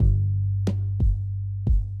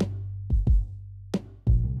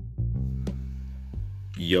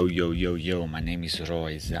Yo, my name is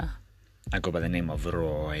Royza. I go by the name of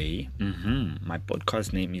Roy. My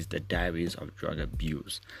podcast name is The Diaries of Drug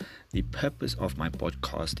Abuse. The purpose of my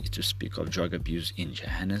podcast is to speak of drug abuse in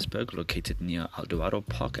Johannesburg, located near Eldorado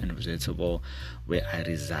Park and Rosettenville, where I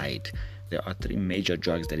reside. There are three major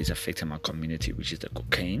drugs that is affecting my community, which is the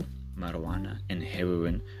cocaine, marijuana, and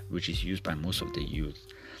heroin, which is used by most of the youth.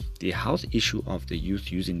 The health issue of the youth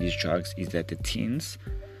using these drugs is that the teens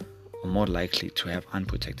are more likely to have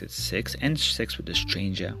unprotected sex and sex with a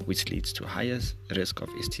stranger, which leads to higher risk of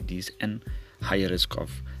STDs and higher risk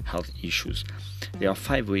of health issues. There are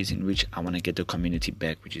 5 ways in which I want to get the community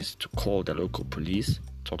back, which is to call the local police,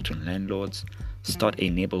 talk to landlords, start a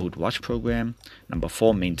neighborhood watch program. Number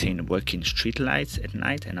 4, maintain working street lights at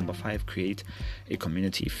night. And number 5, create a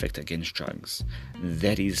community effect against drugs.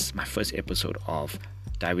 That is my first episode of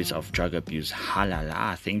Diaries of Drug Abuse.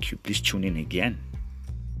 Halala. Thank you. Please tune in again.